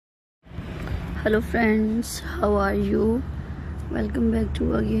Hello friends, how are you? Welcome back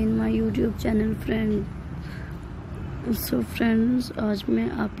to again my YouTube channel friend. So friends, आज मैं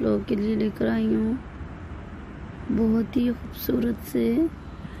आप लोगों के लिए लेकर आई हूँ बहुत ही खूबसूरत से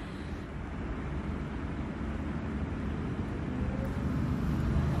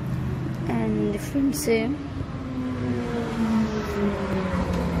एंड डिफरेंट से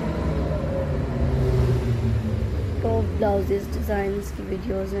टॉप ब्लाउजेस डिज़ाइंस की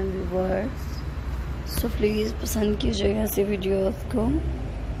videos and viewers. So please पसंद कीजिएगा ऐसे वीडियोस को।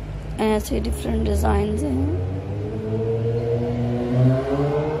 ऐसे डिफरेंट डिज़ाइंस हैं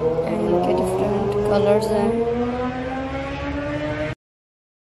एंड इनके डिफरेंट कलर्स हैं।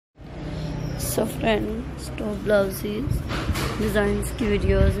 So friends, top blouses designs की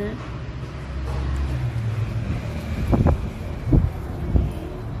वीडियोस हैं।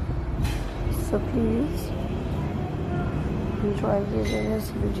 सो प्लीज़ enjoy कीजिएगा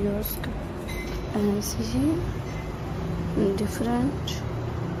इस वीडियोस को। ऐसे ही डिफरेंट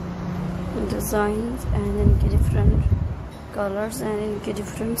डिज़ाइंस एंड इनके डिफरेंट कलर्स एंड इनके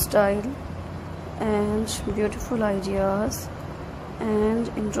different style and beautiful ideas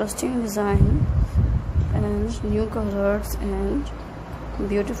and interesting design and new colours and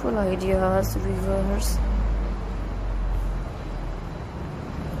beautiful ideas viewers.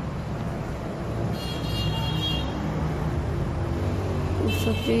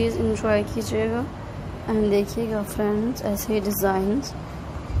 So please enjoy कीजिएगा and देखिएगा फ्रेंड्स। ऐसे ही डिज़ाइंस,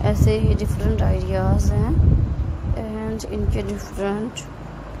 ऐसे ही डिफरेंट आइडियाज़ हैं एंड इनके different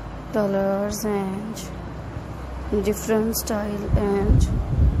colours and different style and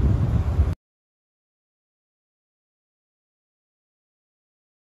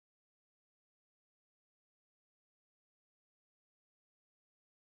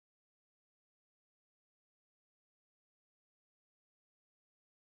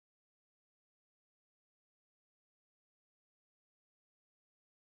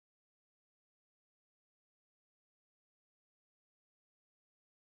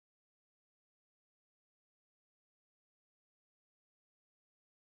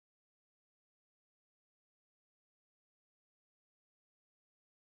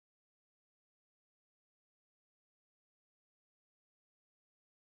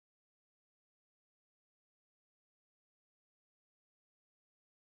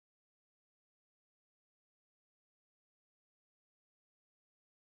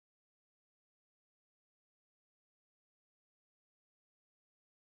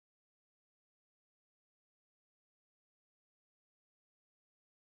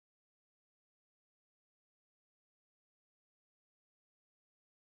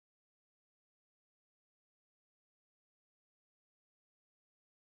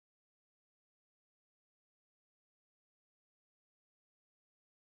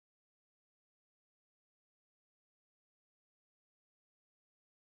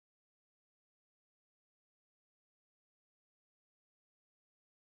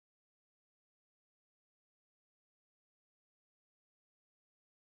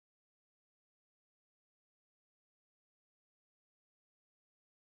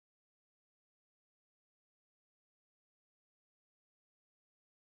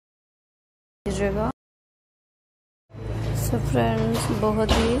कीजिएगा। So friends,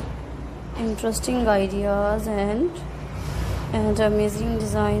 बहुत ही interesting ideas and amazing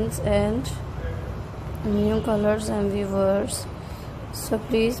designs and new colours and viewers. So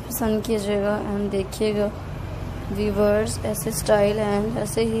please पसंद कीजिएगा एंड देखिएगा व्यूअर्स। ऐसे स्टाइल एंड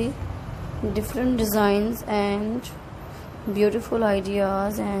ऐसे ही different designs and beautiful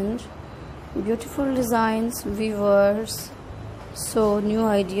ideas and beautiful designs viewers. So new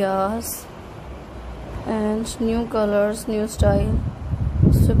ideas and new colours, new style.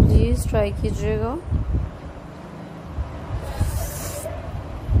 So please try कीजिएगा।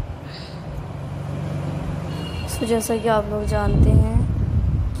 सो जैसा कि आप लोग जानते हैं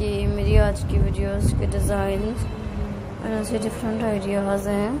कि मेरी आज की वीडियोस के डिज़ाइन ऐसे डिफरेंट आइडियाज़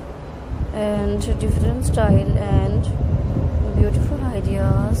हैं and different style and beautiful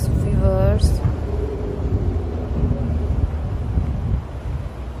ideas viewers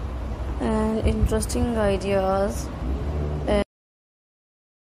and interesting ideas and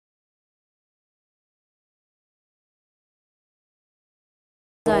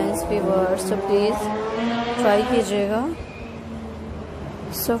designs viewers। so please try कीजिएगा।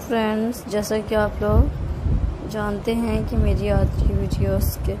 so friends, जैसा कि आप लोग जानते हैं कि मेरी आज की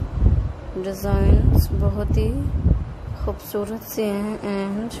वीडियोस के डिज़ाइंस बहुत ही खूबसूरत से हैं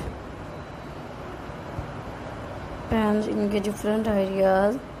एंड इनके डिफरेंट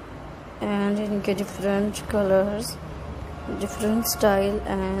आइडियाज़ and इनके different colors, different style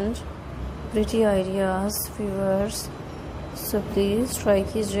and pretty ideas viewers, so please try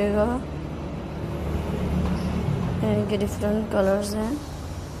कीजिएगा। इनके डिफरेंट कलर्स हैं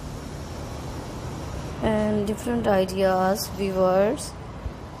and different ideas viewers.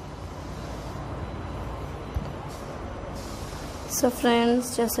 So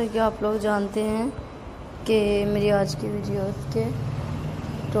friends, जैसा कि आप लोग जानते हैं कि मेरी आज की वीडियो के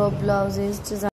टॉप ब्लाउजेज़ डिज़ाइन